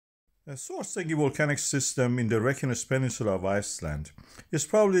The Svartsengi volcanic system in the Reykjanes Peninsula of Iceland is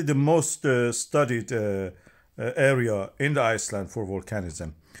probably the most studied area in the Iceland for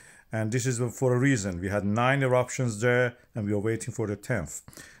volcanism. And this is for a reason. We had 9 eruptions there and we are waiting for the 10th.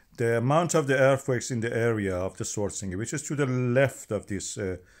 The amount of the earthquakes in the area of the Svartsengi, which is to the left of this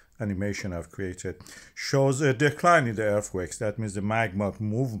animation I've created, shows a decline in the earthquakes. That means the magma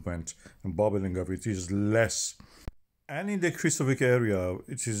movement and bubbling of it is less. And in the Krýsuvík area,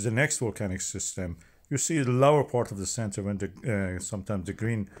 which is the next volcanic system, you see the lower part of the center when sometimes the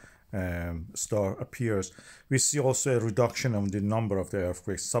green star appears. We see also a reduction of the number of the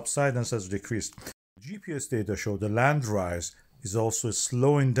earthquakes. Subsidence has decreased. GPS data show the land rise is also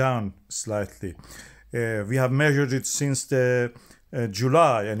slowing down slightly. We have measured it since the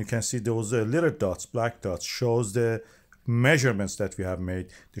July, and you can see those little dots, black dots, shows the measurements that we have made.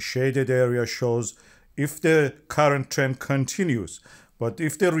 The shaded area shows if the current trend continues. But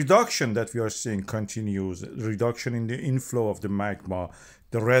if the reduction that we are seeing continues, reduction in the inflow of the magma,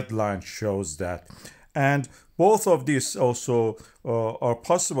 the red line shows that. And both of these also are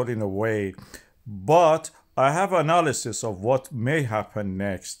possible in a way, but I have analysis of what may happen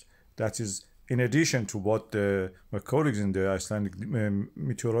next. That is, in addition to what my colleagues in the Icelandic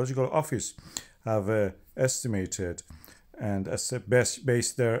Meteorological Office have estimated and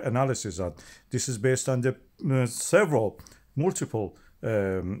based their analysis on. This is based on the multiple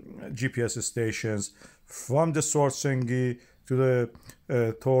GPS stations from the Svartsengi to the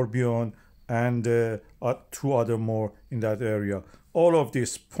Torbjörn and 2 other more in that area. All of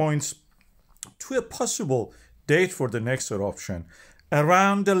this points to a possible date for the next eruption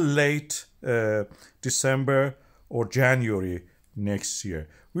around the late December or January next year.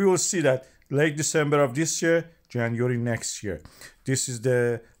 We will see that late December of this year, January next year. This is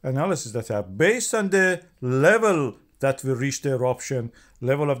the analysis that I have. Based on the level that we reach the eruption,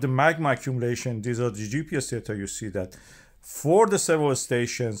 level of the magma accumulation, these are the GPS data, you see that. For the several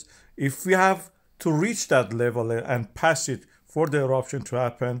stations, if we have to reach that level and pass it for the eruption to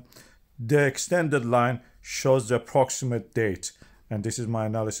happen, the extended line shows the approximate date. And this is my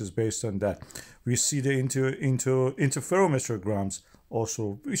analysis based on that. We see the interferometrograms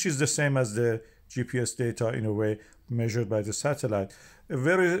also, which is the same as the GPS data in a way measured by the satellite. A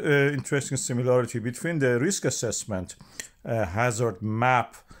very interesting similarity between the risk assessment hazard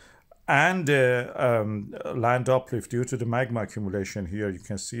map and land uplift due to the magma accumulation. Here you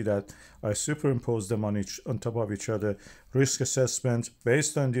can see that I superimpose them on top of each other. Risk assessment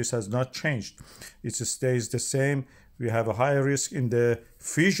based on this has not changed. It stays the same. We have a higher risk in the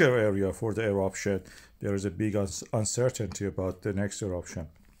fissure area for the eruption. There is a big uncertainty about the next eruption.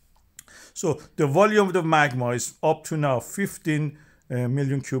 So the volume of the magma is up to now 15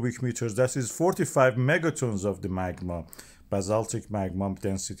 million cubic meters. That is 45 megatons of the magma. Basaltic magma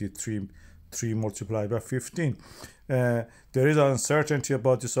density 3 multiplied by 15. There is uncertainty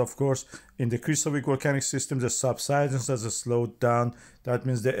about this, of course. In the Krýsuvík volcanic system, the subsidence has slowed down. That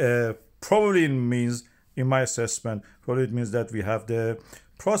means probably means, in my assessment, probably it means that we have the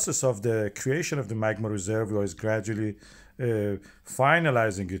process of the creation of the magma reservoir is gradually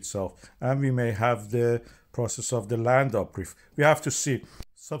finalizing itself, and we may have the process of the land uplift. We have to see.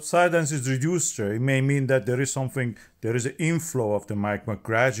 Subsidence is reduced. It may mean that there is an inflow of the magma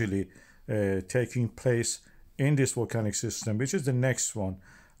gradually taking place in this volcanic system, which is the next one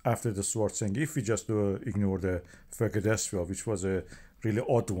after the Svartsengi, if we just ignore the Reykjanes, which was a really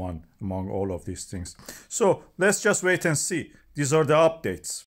odd one among all of these things. So let's just wait and see. These are the updates.